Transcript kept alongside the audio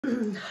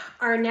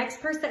Our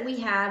next purse that we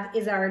have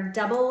is our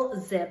double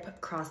zip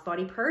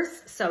crossbody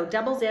purse. So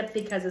double zip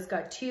because it's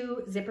got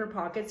 2 zipper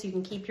pockets. You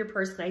can keep your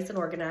purse nice and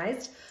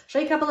organized. Show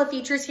you a couple of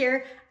features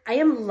here. I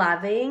am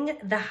loving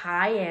the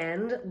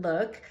high-end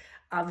look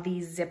of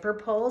these zipper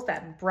pulls,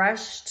 that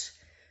brushed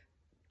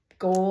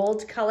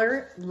gold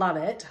color. Love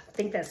it. I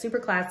think that's super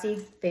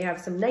classy. They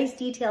have some nice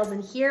details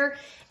in here.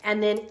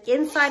 And then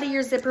inside of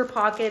your zipper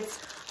pockets,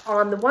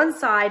 on the one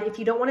side, if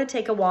you don't want to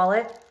take a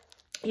wallet,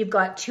 you've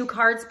got 2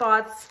 card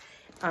spots,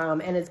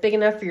 and it's big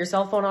enough for your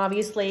cell phone,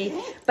 obviously,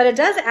 but it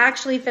does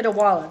actually fit a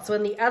wallet. So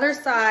on the other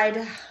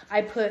side,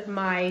 I put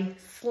my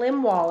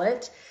slim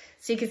wallet,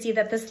 so you can see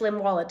that the slim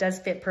wallet does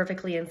fit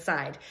perfectly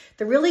inside.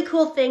 The really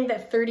cool thing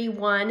that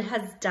 31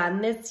 has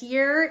done this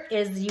year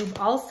is you've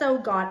also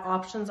got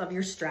options of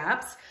your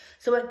straps.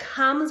 So it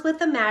comes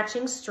with a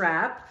matching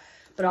strap,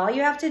 but all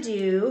you have to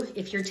do,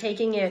 if you're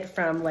taking it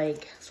from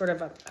like sort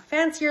of a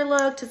fancier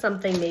look to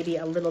something maybe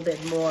a little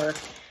bit more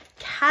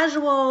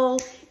casual,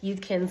 you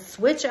can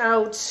switch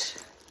out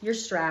your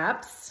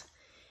straps,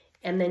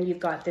 and then you've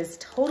got this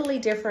totally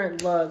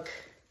different look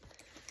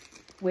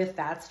with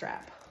that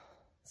strap.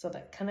 So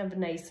that kind of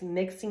nice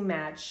mixing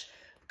match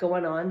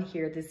going on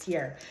here this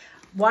year.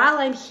 While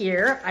I'm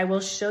here, I will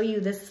show you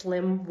this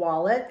slim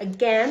wallet,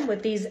 again,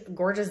 with these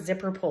gorgeous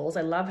zipper pulls.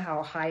 I love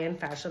how high-end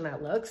fashion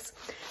that looks.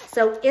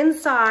 So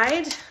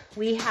inside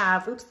we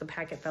have, oops, the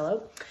packet fell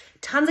out,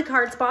 tons of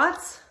card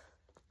spots.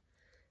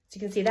 So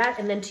you can see that,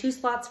 and then 2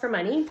 slots for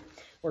money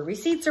or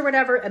receipts or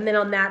whatever. And then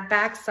on that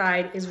back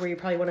side is where you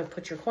probably want to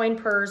put your coin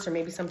purse, or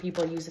maybe some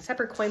people use a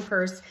separate coin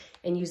purse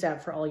and use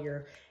that for all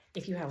your,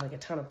 if you have like a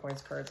ton of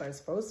points cards, I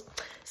suppose.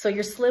 So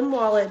your slim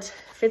wallet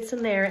fits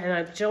in there, and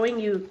I'm showing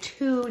you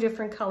 2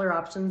 different color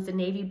options, the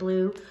navy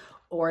blue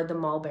or the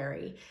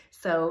mulberry.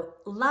 So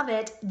love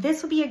it.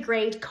 This would be a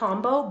great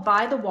combo.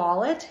 Buy the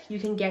wallet. You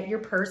can get your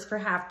purse for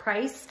half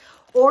price,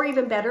 or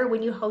even better,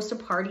 when you host a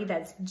party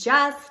that's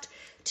just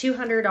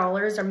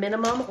 $200 or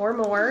minimum or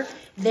more,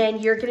 then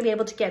you're going to be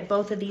able to get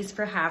both of these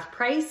for half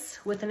price.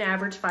 With an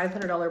average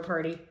 $500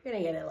 party, you're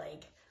going to get it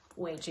like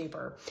way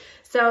cheaper.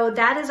 So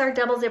that is our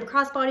double zip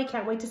crossbody.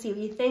 Can't wait to see what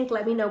you think.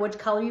 Let me know which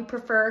color you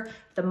prefer,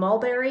 the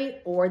mulberry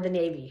or the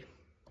navy.